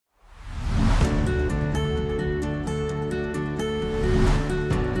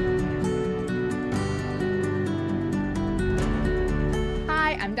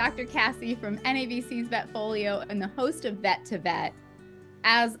Dr. Cassi from NABC's Vetfolio and the host of Vet2Vet.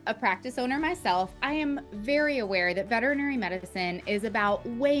 As a practice owner myself, I am very aware that veterinary medicine is about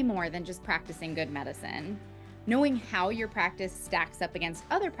way more than just practicing good medicine. Knowing how your practice stacks up against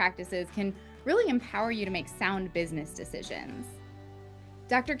other practices can really empower you to make sound business decisions.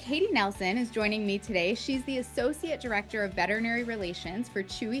 Dr. Katy Nelson is joining me today. She's the Associate Director of Veterinary Relations for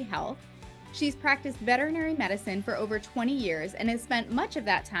Chewy Health. She's practiced veterinary medicine for over 20 years and has spent much of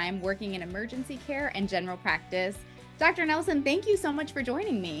that time working in emergency care and general practice. Dr. Nelson, thank you so much for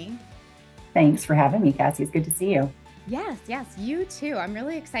joining me. Thanks for having me, Cassie. It's good to see you. Yes, you too. I'm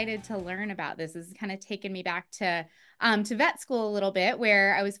really excited to learn about this. This has kind of taken me back to vet school a little bit,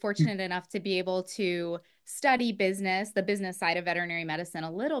 where I was fortunate enough to be able to study business, the business side of veterinary medicine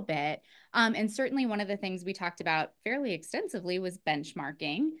a little bit. And certainly one of the things we talked about fairly extensively was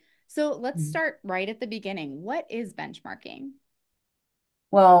benchmarking. So let's start right at the beginning. What is benchmarking?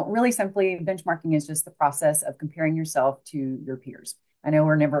 Well, really simply, benchmarking is just the process of comparing yourself to your peers. I know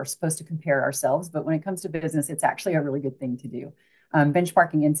we're never supposed to compare ourselves, but when it comes to business, it's actually a really good thing to do.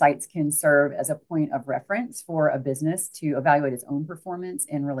 Benchmarking insights can serve as a point of reference for a business to evaluate its own performance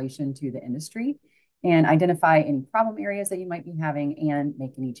in relation to the industry and identify any problem areas that you might be having and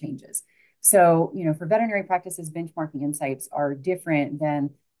make any changes. So, for veterinary practices, benchmarking insights are different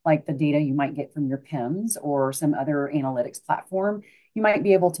than like the data you might get from your PIMS or some other analytics platform. You might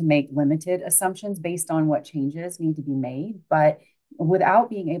be able to make limited assumptions based on what changes need to be made, but without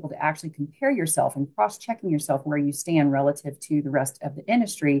being able to actually compare yourself and cross-checking yourself where you stand relative to the rest of the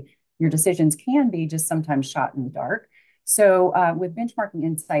industry, your decisions can be just sometimes shot in the dark. So with benchmarking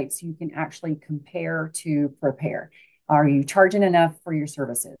insights, you can actually compare to prepare. Are you charging enough for your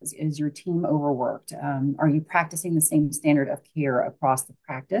services? Is your team overworked? Are you practicing the same standard of care across the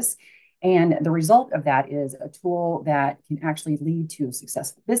practice? And the result of that is a tool that can actually lead to a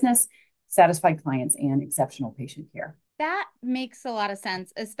successful business, satisfied clients, and exceptional patient care. That makes a lot of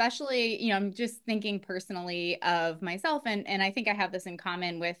sense, especially, I'm just thinking personally of myself, and I think I have this in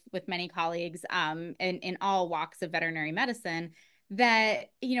common with many colleagues in all walks of veterinary medicine,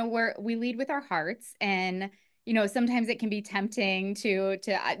 that, we lead with our hearts, and sometimes it can be tempting to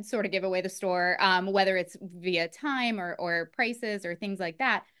sort of give away the store, whether it's via time or prices or things like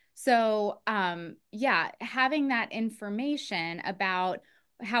that. So yeah, having that information about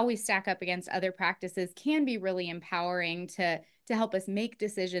how we stack up against other practices can be really empowering to help us make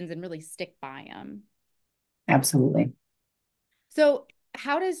decisions and really stick by them. Absolutely. So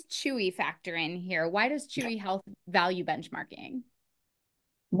how does Chewy factor in here? Why does Chewy Health value benchmarking?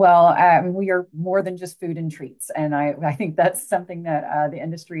 Well, we are more than just food and treats. And I think that's something that the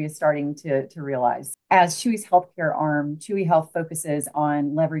industry is starting to realize. As Chewy's healthcare arm, Chewy Health focuses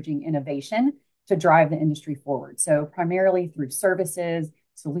on leveraging innovation to drive the industry forward. So primarily through services,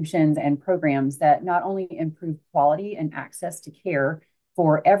 solutions, and programs that not only improve quality and access to care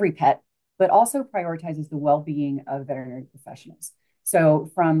for every pet, but also prioritizes the well-being of veterinary professionals.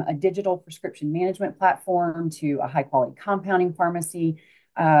 So from a digital prescription management platform to a high-quality compounding pharmacy,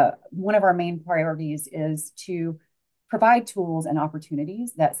 one of our main priorities is to provide tools and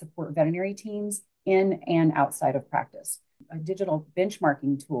opportunities that support veterinary teams in and outside of practice. A digital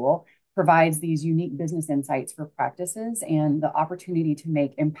benchmarking tool provides these unique business insights for practices and the opportunity to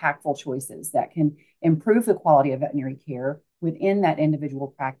make impactful choices that can improve the quality of veterinary care within that individual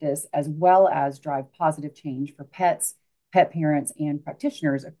practice, as well as drive positive change for pets, pet parents, and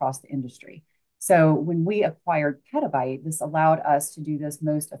practitioners across the industry. So when we acquired Petabyte, this allowed us to do this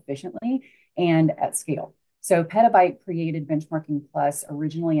most efficiently and at scale. So Petabyte created Benchmarking Plus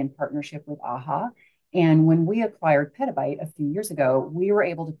originally in partnership with AHA. And when we acquired Petabyte a few years ago, we were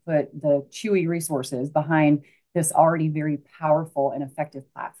able to put the Chewy resources behind this already very powerful and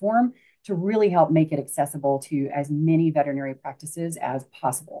effective platform to really help make it accessible to as many veterinary practices as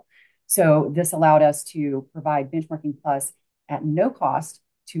possible. So this allowed us to provide Benchmarking Plus at no cost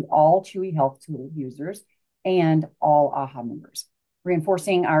to all Chewy Health tool users and all AHA members,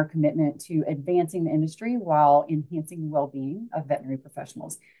 reinforcing our commitment to advancing the industry while enhancing the well-being of veterinary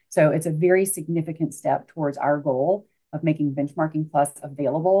professionals. So it's a very significant step towards our goal of making Benchmarking Plus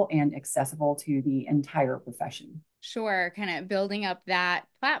available and accessible to the entire profession. Sure, kind of building up that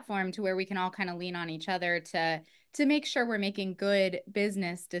platform to where we can all kind of lean on each other to make sure we're making good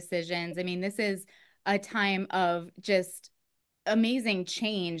business decisions. I mean, this is a time of just amazing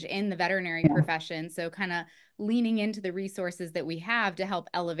change in the veterinary Yeah. profession. So kind of leaning into the resources that we have to help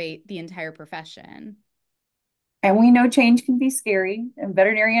elevate the entire profession. And we know change can be scary, and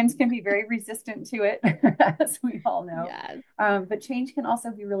veterinarians can be very resistant to it, as we all know. Yes. But change can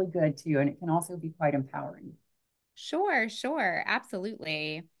also be really good too, and it can also be quite empowering. Sure,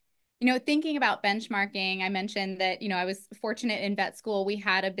 absolutely. Thinking about benchmarking, I mentioned that, I was fortunate in vet school. We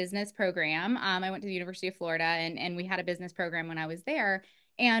had a business program. I went to the University of Florida and we had a business program when I was there.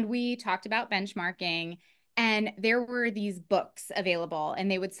 And we talked about benchmarking. And there were these books available, and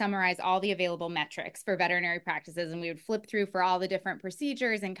they would summarize all the available metrics for veterinary practices. And we would flip through for all the different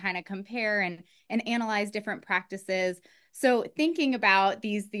procedures and kind of compare and analyze different practices. So thinking about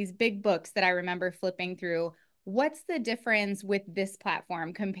these big books that I remember flipping through, what's the difference with this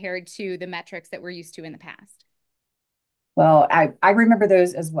platform compared to the metrics that we're used to in the past? Well, I remember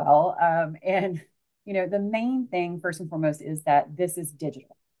those as well. The main thing, first and foremost, is that this is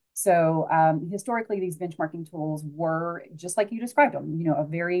digital. So historically, these benchmarking tools were just like you described them, a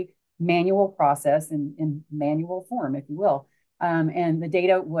very manual process in manual form, if you will. And the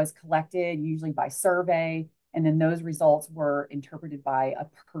data was collected usually by survey, and then those results were interpreted by a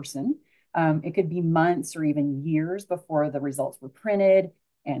person. It could be months or even years before the results were printed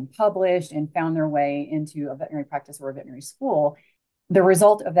and published and found their way into a veterinary practice or a veterinary school. The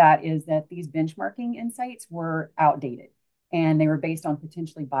result of that is that these benchmarking insights were outdated and they were based on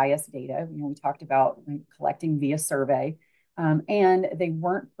potentially biased data. We talked about collecting via survey, and they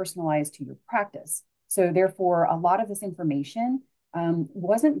weren't personalized to your practice. So therefore, a lot of this information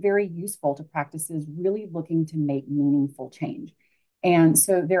wasn't very useful to practices really looking to make meaningful change. And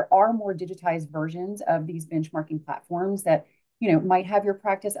so there are more digitized versions of these benchmarking platforms that might have your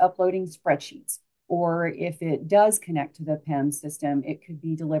practice uploading spreadsheets, or if it does connect to the PIM system, it could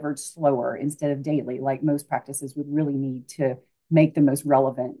be delivered slower instead of daily, like most practices would really need to make the most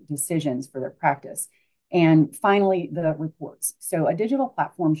relevant decisions for their practice. And finally, the reports. So a digital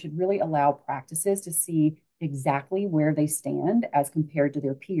platform should really allow practices to see exactly where they stand as compared to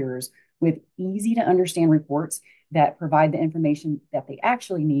their peers with easy to understand reports that provide the information that they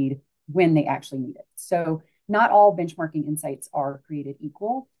actually need when they actually need it. So not all benchmarking insights are created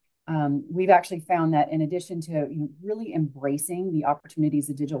equal. We've actually found that in addition to really embracing the opportunities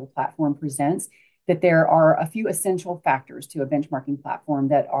a digital platform presents, that there are a few essential factors to a benchmarking platform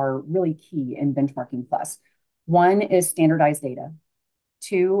that are really key in benchmarking plus. One is standardized data.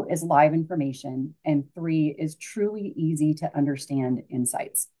 Two is live information. And three is truly easy to understand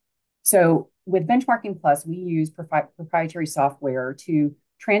insights. So with Benchmarking Plus, we use proprietary software to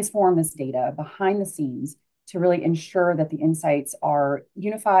transform this data behind the scenes to really ensure that the insights are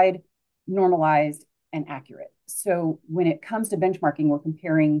unified, normalized, and accurate. So when it comes to benchmarking, we're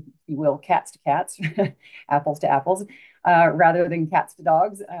comparing, if you will, cats to cats, apples to apples, rather than cats to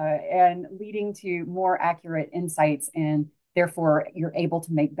dogs, and leading to more accurate insights. And therefore, you're able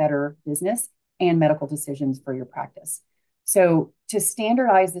to make better business and medical decisions for your practice. So to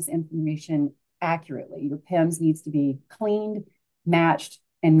standardize this information accurately, your PIMS needs to be cleaned, matched,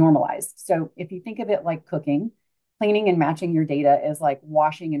 and normalized. So if you think of it like cooking, cleaning and matching your data is like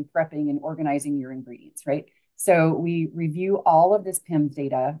washing and prepping and organizing your ingredients, right? So we review all of this PIMS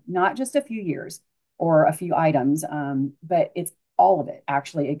data, not just a few years or a few items, but it's all of it.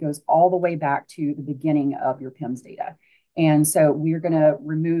 Actually, it goes all the way back to the beginning of your PIMS data. And so we're going to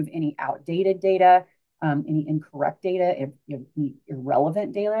remove any outdated data, any incorrect data, any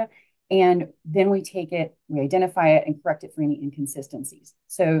irrelevant data. And then we take it, we identify it and correct it for any inconsistencies.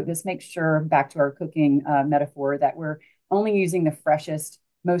 So this makes sure, back to our cooking metaphor, that we're only using the freshest,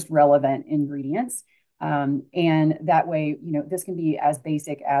 most relevant ingredients. And that way, this can be as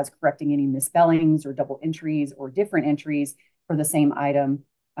basic as correcting any misspellings or double entries or different entries for the same item.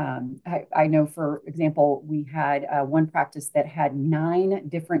 I know, for example, we had one practice that had 9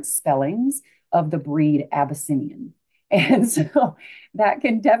 different spellings of the breed Abyssinian. And so that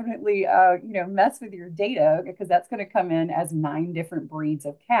can definitely, mess with your data, because that's going to come in as 9 different breeds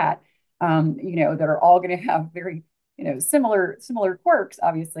of cat, that are all going to have very, similar quirks,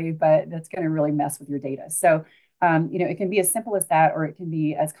 obviously, but that's going to really mess with your data. So, it can be as simple as that, or it can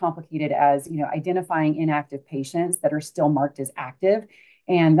be as complicated as, identifying inactive patients that are still marked as active.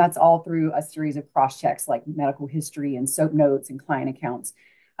 And that's all through a series of cross checks like medical history and SOAP notes and client accounts.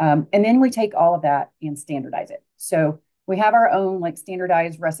 And then we take all of that and standardize it. So we have our own like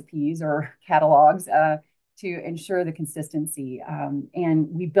standardized recipes or catalogs to ensure the consistency. And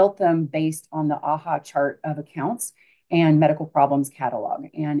we built them based on the AHA chart of accounts and medical problems catalog.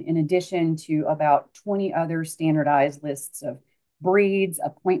 And in addition to about 20 other standardized lists of breeds,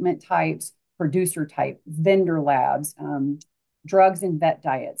 appointment types, producer type, vendor labs, drugs and vet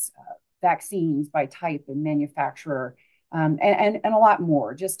diets, vaccines by type and manufacturer, and a lot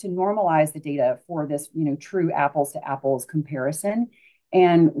more, just to normalize the data for this, true apples to apples comparison.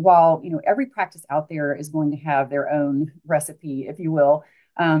 And while, every practice out there is going to have their own recipe, if you will,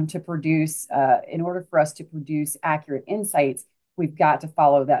 to produce, in order for us to produce accurate insights, we've got to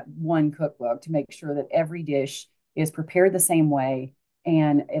follow that one cookbook to make sure that every dish is prepared the same way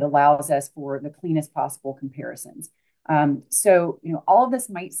and it allows us for the cleanest possible comparisons. So, all of this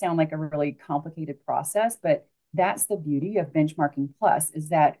might sound like a really complicated process, but that's the beauty of Benchmarking Plus is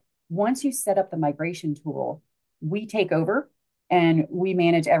that once you set up the migration tool, we take over and we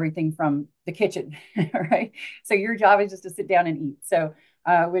manage everything from the kitchen, right? So your job is just to sit down and eat. So,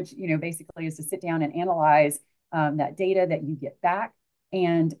 which, basically is to sit down and analyze that data that you get back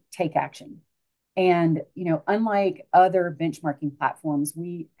and take action. And, unlike other benchmarking platforms,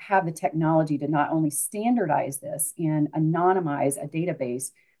 we have the technology to not only standardize this and anonymize a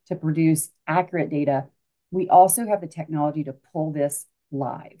database to produce accurate data, we also have the technology to pull this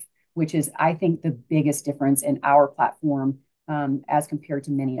live, which is, I think, the biggest difference in our platform as compared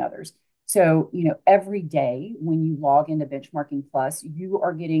to many others. So, every day when you log into Benchmarking Plus, you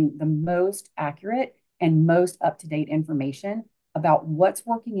are getting the most accurate and most up-to-date information about what's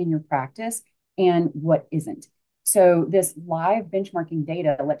working in your practice and what isn't. So this live benchmarking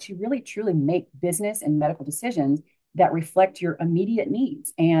data lets you really truly make business and medical decisions that reflect your immediate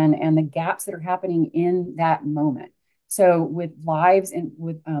needs and the gaps that are happening in that moment. So with lives and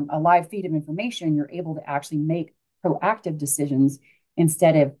with a live feed of information, you're able to actually make proactive decisions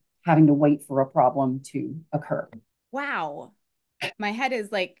instead of having to wait for a problem to occur. Wow. My head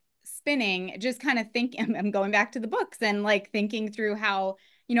is like spinning, just kind of thinking, I'm going back to the books and like thinking through how,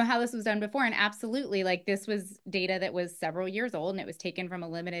 how this was done before. And absolutely, like this was data that was several years old and it was taken from a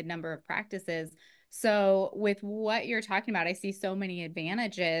limited number of practices. So with what you're talking about, I see so many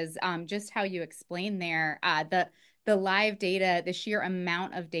advantages. Just how you explain there, the live data, the sheer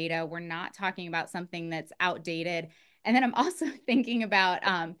amount of data, we're not talking about something that's outdated. And then I'm also thinking about,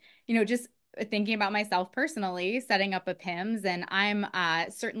 just thinking about myself personally, setting up a PIMS, and I'm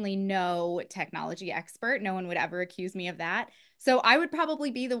certainly no technology expert. No one would ever accuse me of that. So I would probably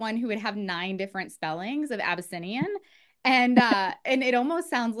be the one who would have 9 different spellings of Abyssinian. And it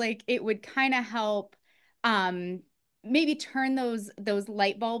almost sounds like it would kind of help maybe turn those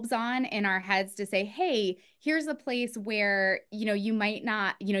light bulbs on in our heads to say, hey, here's a place where, you might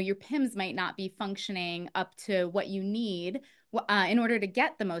not, your PIMS might not be functioning up to what you need in order to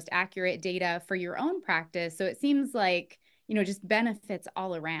get the most accurate data for your own practice. So it seems like, just benefits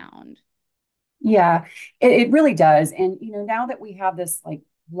all around. Yeah, it really does. And, now that we have this like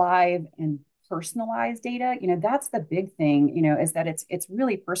live and personalized data, that's the big thing, is that it's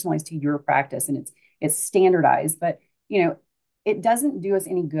really personalized to your practice and it's standardized. But, it doesn't do us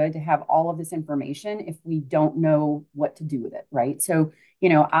any good to have all of this information if we don't know what to do with it, right? So,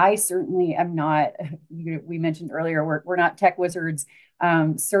 I certainly am not, we mentioned earlier, we're not tech wizards,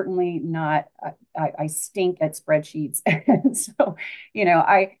 certainly not, I stink at spreadsheets. And so,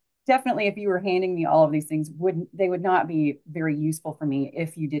 I definitely, if you were handing me all of these things, they would not be very useful for me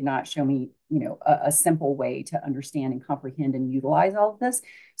if you did not show me, a simple way to understand and comprehend and utilize all of this.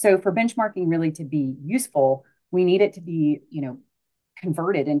 So for benchmarking really to be useful, we need it to be,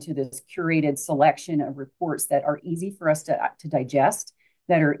 converted into this curated selection of reports that are easy for us to digest,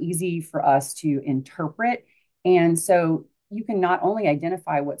 that are easy for us to interpret. And so you can not only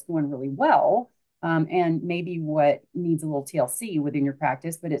identify what's going really well, and maybe what needs a little TLC within your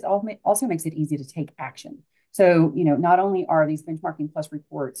practice, but it also makes it easy to take action. So, not only are these Benchmarking Plus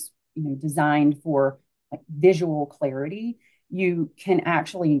reports, designed for like visual clarity, you can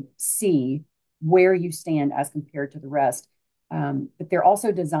actually see where you stand as compared to the rest. But they're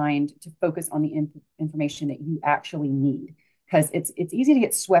also designed to focus on the information that you actually need, because it's easy to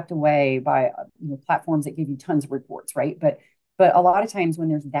get swept away by platforms that give you tons of reports, right? But a lot of times when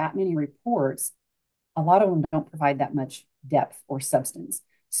there's that many reports, a lot of them don't provide that much depth or substance.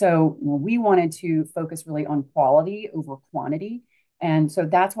 So we wanted to focus really on quality over quantity. And so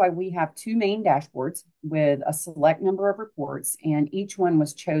that's why we have 2 main dashboards with a select number of reports, and each one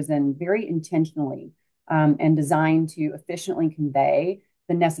was chosen very intentionally and designed to efficiently convey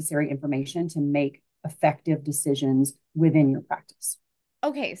the necessary information to make effective decisions within your practice.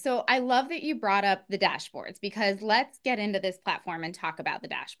 Okay, so I love that you brought up the dashboards, because let's get into this platform and talk about the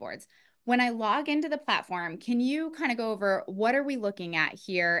dashboards. When I log into the platform, can you kind of go over what are we looking at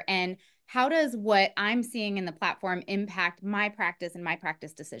here, and how does what I'm seeing in the platform impact my practice and my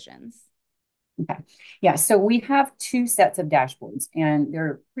practice decisions? Okay. Yeah. So we have 2 sets of dashboards, and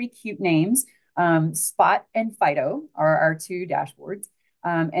they're pretty cute names. Spot and Fido are our 2 dashboards.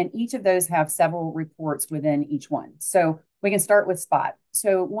 And each of those have several reports within each one. So we can start with Spot.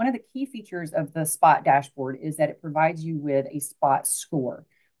 So one of the key features of the Spot dashboard is that it provides you with a Spot score,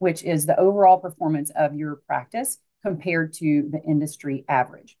 which is the overall performance of your practice compared to the industry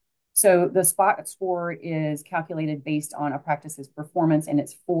average. So the spot score is calculated based on a practice's performance, and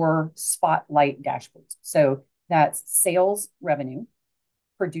it's 4 spotlight dashboards. So that's sales revenue,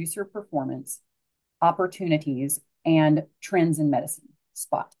 producer performance, opportunities, and trends in medicine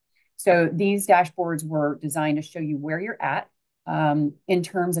spot. So these dashboards were designed to show you where you're at in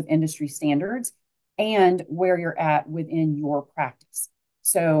terms of industry standards and where you're at within your practice.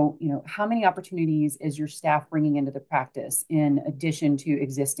 So, how many opportunities is your staff bringing into the practice in addition to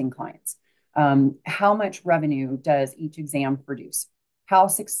existing clients? How much revenue does each exam produce? How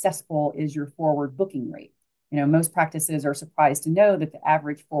successful is your forward booking rate? Most practices are surprised to know that the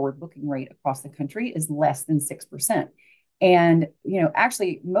average forward booking rate across the country is less than 6%. And,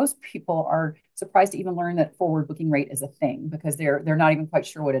 actually, most people are surprised to even learn that forward booking rate is a thing because they're not even quite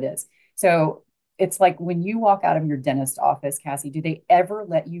sure what it is. So it's like when you walk out of your dentist office, Cassie, do they ever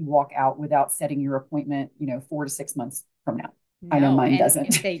let you walk out without setting your appointment, 4 to 6 months from now? I know No. mine And if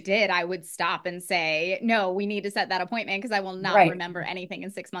doesn't. they did, I would stop and say, no, we need to set that appointment because I will not Right. remember anything in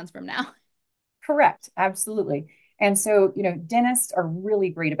 6 months from now. Correct. Absolutely. And so, dentists are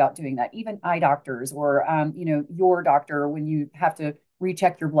really great about doing that. Even eye doctors or, your doctor, when you have to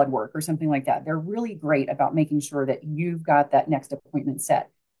recheck your blood work or something like that, they're really great about making sure that you've got that next appointment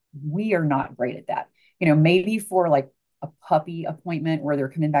set. We are not great at that. Maybe for like a puppy appointment where they're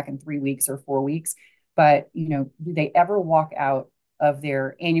coming back in 3 weeks or 4 weeks, but, do they ever walk out of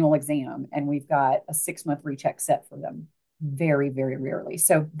their annual exam and we've got a 6 month recheck set for them? Very, very rarely.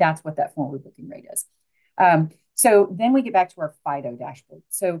 So that's what that forward booking rate is. So then we get back to our FIDO dashboard.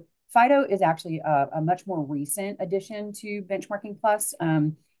 So FIDO is actually a much more recent addition to Benchmarking Plus,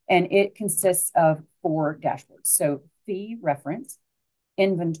 and it consists of 4 dashboards. So fee reference,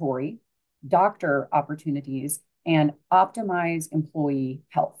 inventory, doctor opportunities, and optimize employee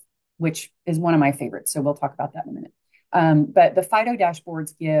health, which is one of my favorites. So we'll talk about that in a minute. But the FIDO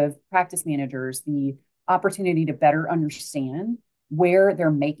dashboards give practice managers the opportunity to better understand where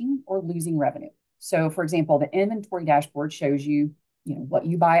they're making or losing revenue. So, for example, the inventory dashboard shows you, what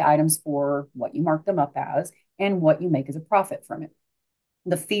you buy items for, what you mark them up as, and what you make as a profit from it.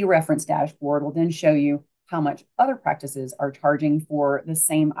 The fee reference dashboard will then show you how much other practices are charging for the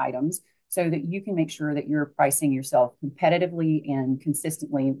same items so that you can make sure that you're pricing yourself competitively and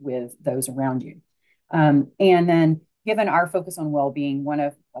consistently with those around you. And then given our focus on well-being,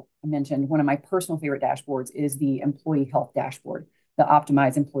 like I mentioned, one of my personal favorite dashboards is the employee health dashboard, the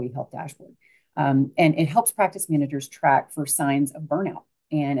optimized employee health dashboard. And it helps practice managers track for signs of burnout,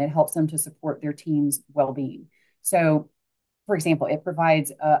 and it helps them to support their team's well-being. So, for example, it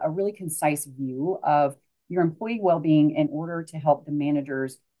provides a really concise view of your employee well-being in order to help the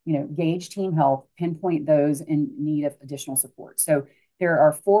managers, gauge team health, pinpoint those in need of additional support. So there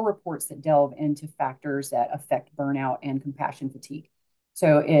are 4 reports that delve into factors that affect burnout and compassion fatigue.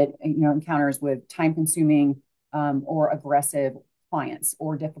 So it, encounters with time-consuming or aggressive clients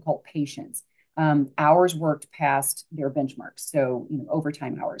or difficult patients, hours worked past their benchmarks, so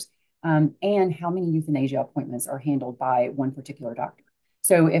overtime hours, and how many euthanasia appointments are handled by one particular doctor.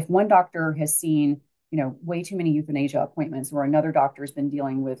 So if one doctor has seen, way too many euthanasia appointments, or another doctor has been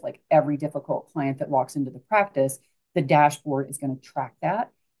dealing with like every difficult client that walks into the practice, the dashboard is going to track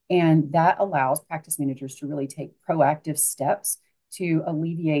that. And that allows practice managers to really take proactive steps to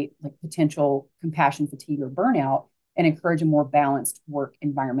alleviate like potential compassion fatigue or burnout and encourage a more balanced work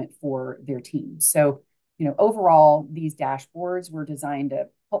environment for their team. So, overall, these dashboards were designed to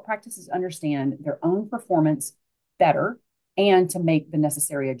help practices understand their own performance better and to make the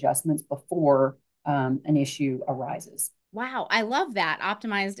necessary adjustments before an issue arises. Wow, I love that.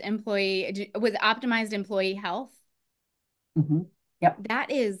 Optimized employee health. Mm-hmm. Yep.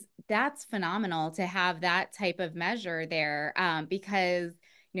 That's phenomenal to have that type of measure there, because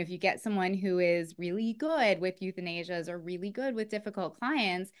if you get someone who is really good with euthanasias or really good with difficult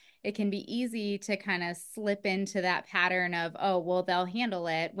clients, it can be easy to kind of slip into that pattern of, oh, well, they'll handle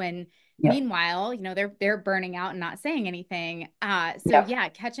it when Yep. meanwhile, they're burning out and not saying anything. So Yep. yeah,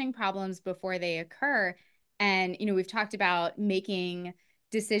 catching problems before they occur. And we've talked about making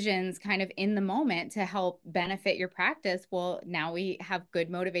decisions kind of in the moment to help benefit your practice. Well, now we have good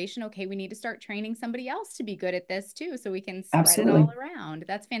motivation. Okay, we need to start training somebody else to be good at this too, so we can spread it all Absolutely. around.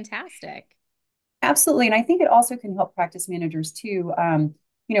 That's fantastic. Absolutely. And I think it also can help practice managers too.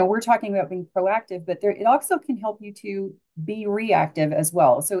 We're talking about being proactive, but it also can help you to be reactive as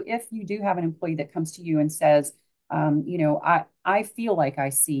well. So if you do have an employee that comes to you and says, I feel like I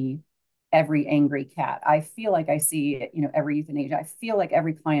see every angry cat. I feel like I see, every euthanasia. I feel like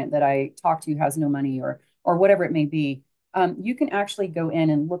every client that I talk to has no money or whatever it may be. You can actually go in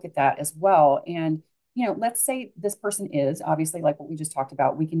and look at that as well. And let's say this person is obviously like what we just talked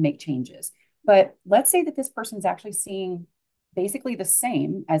about, we can make changes. But let's say that this person's actually seeing basically the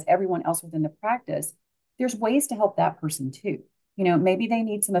same as everyone else within the practice. There's ways to help that person too. Maybe they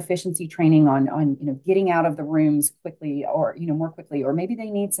need some efficiency training on getting out of the rooms quickly or more quickly, or maybe they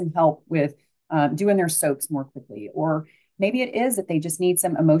need some help with doing their soaps more quickly, or maybe it is that they just need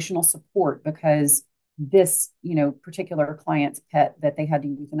some emotional support because this particular client's pet that they had to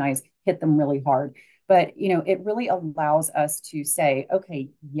euthanize hit them really hard. But it really allows us to say,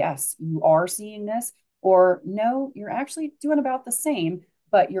 okay, yes, you are seeing this, or no, you're actually doing about the same,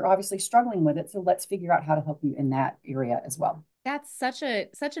 but you're obviously struggling with it, so let's figure out how to help you in that area as well. That's such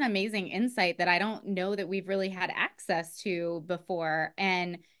an amazing insight that I don't know that we've really had access to before.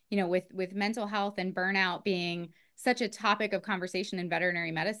 And with mental health and burnout being such a topic of conversation in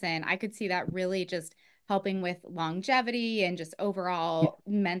veterinary medicine, I could see that really just helping with longevity and just Yeah, overall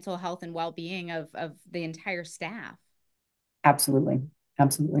mental health and well-being of the entire staff. absolutely.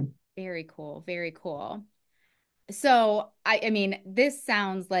 Absolutely. Very cool. Very cool. So, I mean, this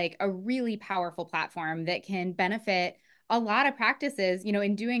sounds like a really powerful platform that can benefit a lot of practices,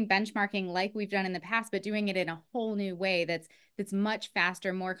 in doing benchmarking like we've done in the past, but doing it in a whole new way that's much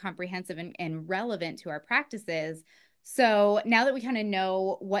faster, more comprehensive and relevant to our practices. So now that we kind of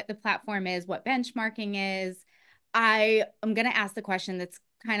know what the platform is, what benchmarking is, I am going to ask the question that's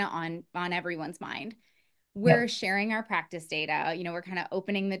kind of on everyone's mind. We're Yep. sharing our practice data. We're kind of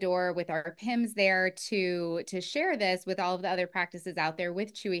opening the door with our PIMs there to share this with all of the other practices out there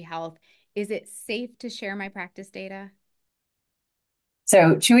with Chewy Health. Is it safe to share my practice data?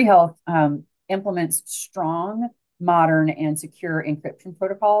 So Chewy Health implements strong, modern, and secure encryption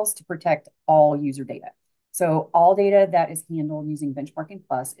protocols to protect all user data. So all data that is handled using Benchmarking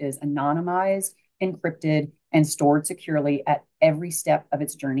Plus is anonymized, encrypted, and stored securely at every step of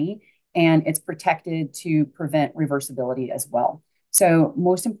its journey. And it's protected to prevent reversibility as well. So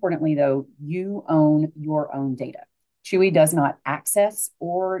most importantly, though, you own your own data. Chewy does not access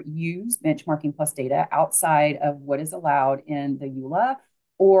or use Benchmarking Plus data outside of what is allowed in the EULA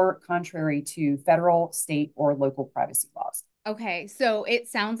or contrary to federal, state, or local privacy laws. Okay, so it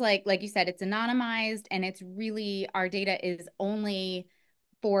sounds like you said, it's anonymized and it's really our data is only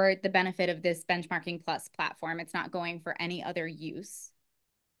for the benefit of this Benchmarking Plus platform. It's not going for any other use.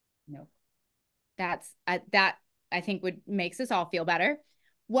 No. That I think would makes us all feel better.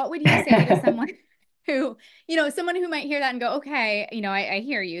 What would you say to someone someone who might hear that and go, okay, I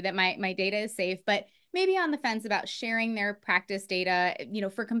hear you that my data is safe, but maybe on the fence about sharing their practice data,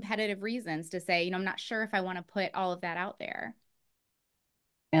 for competitive reasons to say, I'm not sure if I want to put all of that out there.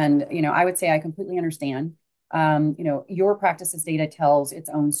 And, I would say I completely understand. Your practice's data tells its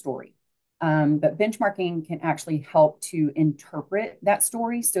own story. But benchmarking can actually help to interpret that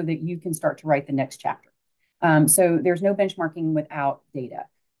story so that you can start to write the next chapter. So there's no benchmarking without data.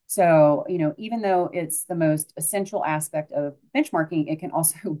 So, even though it's the most essential aspect of benchmarking, it can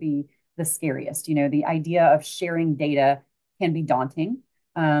also be the scariest. The idea of sharing data can be daunting.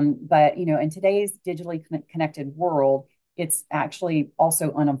 But, in today's digitally connected world, it's actually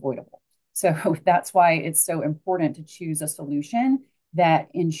also unavoidable. So that's why it's so important to choose a solution that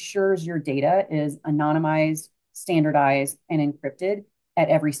ensures your data is anonymized, standardized, and encrypted at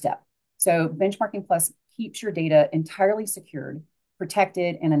every step. So Benchmarking Plus keeps your data entirely secured,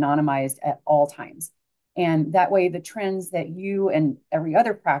 protected, and anonymized at all times. And that way, the trends that you and every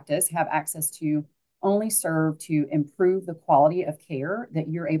other practice have access to only serve to improve the quality of care that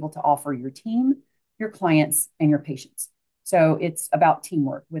you're able to offer your team, your clients, and your patients. So it's about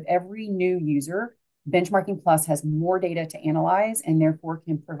teamwork. With every new user, Benchmarking Plus has more data to analyze and therefore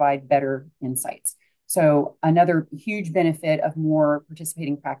can provide better insights. So another huge benefit of more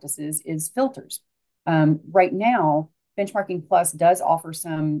participating practices is filters. Right now, Benchmarking Plus does offer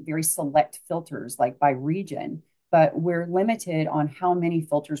some very select filters, like by region, but we're limited on how many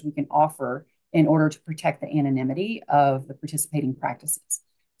filters we can offer in order to protect the anonymity of the participating practices.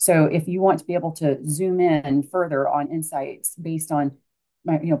 So if you want to be able to zoom in further on insights based on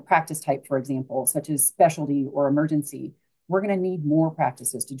practice type, for example, such as specialty or emergency, we're going to need more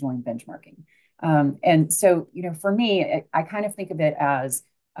practices to join benchmarking. And so, for me, I kind of think of it as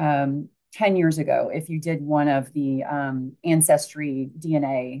 10 years ago, if you did one of the ancestry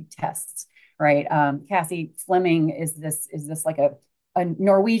DNA tests, right? Cassie Fleming, is this like a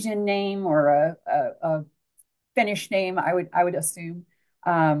Norwegian name or a Finnish name? I would assume.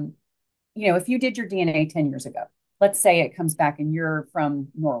 Um, if you did your DNA 10 years ago, let's say it comes back and you're from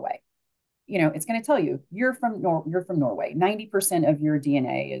Norway, it's going to tell you you're from Norway. 90% of your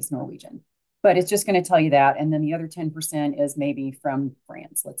DNA is Norwegian, but it's just going to tell you that. And then the other 10% is maybe from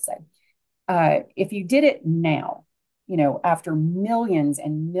France, let's say. If you did it now, after millions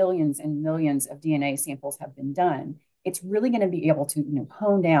and millions and millions of DNA samples have been done, it's really going to be able to,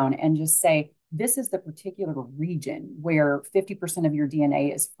 hone down and just say, this is the particular region where 50% of your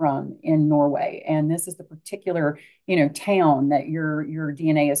DNA is from in Norway. And this is the particular, town that your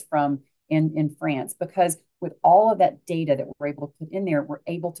DNA is from in France. Because with all of that data that we're able to put in there, we're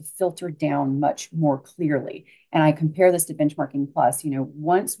able to filter down much more clearly. And I compare this to Benchmarking Plus.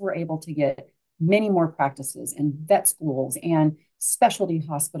 Once we're able to get many more practices and vet schools and specialty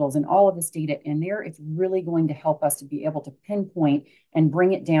hospitals and all of this data in there, it's really going to help us to be able to pinpoint and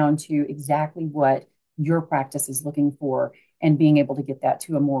bring it down to exactly what your practice is looking for, and being able to get that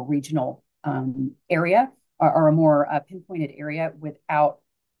to a more regional area, or a more pinpointed area without,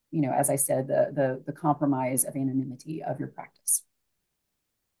 as I said, the compromise of anonymity of your practice.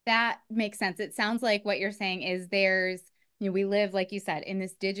 That makes sense. It sounds like what you're saying is we live, like you said, in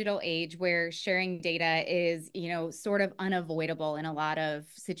this digital age where sharing data is, sort of unavoidable in a lot of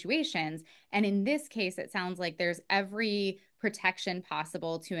situations. And in this case, it sounds like there's every protection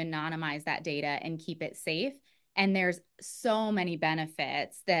possible to anonymize that data and keep it safe. And there's so many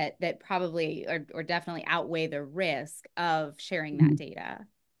benefits that probably or definitely outweigh the risk of sharing that data.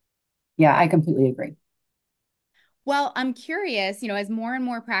 Yeah, I completely agree. Well, I'm curious, as more and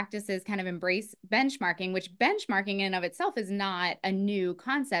more practices kind of embrace benchmarking, which benchmarking in and of itself is not a new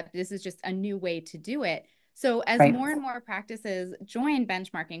concept. This is just a new way to do it. So as Right. more and more practices join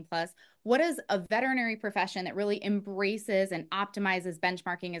Benchmarking Plus, what does a veterinary profession that really embraces and optimizes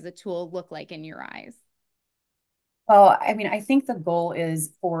benchmarking as a tool look like in your eyes? Well, I mean, I think the goal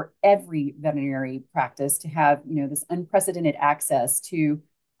is for every veterinary practice to have, this unprecedented access to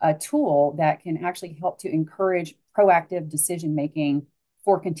a tool that can actually help to encourage proactive decision making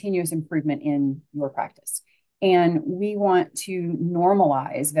for continuous improvement in your practice. And we want to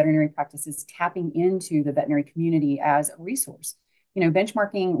normalize veterinary practices tapping into the veterinary community as a resource.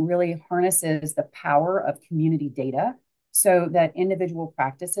 Benchmarking really harnesses the power of community data so that individual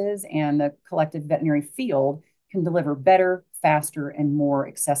practices and the collective veterinary field can deliver better, faster, and more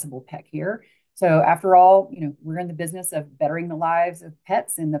accessible pet care. So after all, we're in the business of bettering the lives of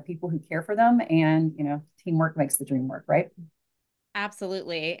pets and the people who care for them. And, teamwork makes the dream work, right?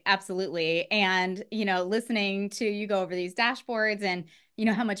 Absolutely. Absolutely. And, listening to you go over these dashboards and,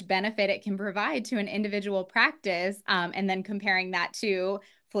 how much benefit it can provide to an individual practice, and then comparing that to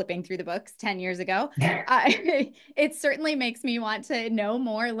flipping through the books 10 years ago, it certainly makes me want to know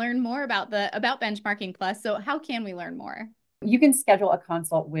more, learn more about Benchmarking Plus. So how can we learn more? You can schedule a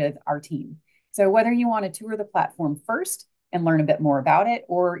consult with our team. So whether you want to tour the platform first and learn a bit more about it,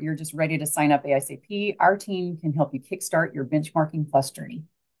 or you're just ready to sign up ASAP, our team can help you kickstart your Benchmarking Plus journey.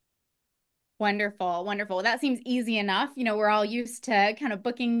 Wonderful, wonderful. Well, that seems easy enough. We're all used to kind of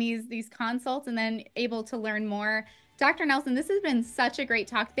booking these consults and then able to learn more. Dr. Nelson, this has been such a great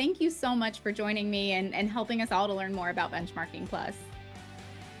talk. Thank you so much for joining me and helping us all to learn more about Benchmarking Plus.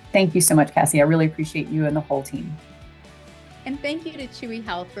 Thank you so much, Cassie. I really appreciate you and the whole team. And thank you to Chewy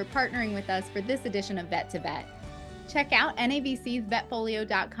Health for partnering with us for this edition of Vet2Vet. Check out NAVC's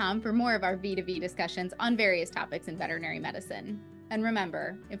vetfolio.com for more of our V2V discussions on various topics in veterinary medicine. And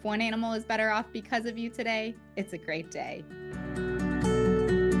remember, if one animal is better off because of you today, it's a great day.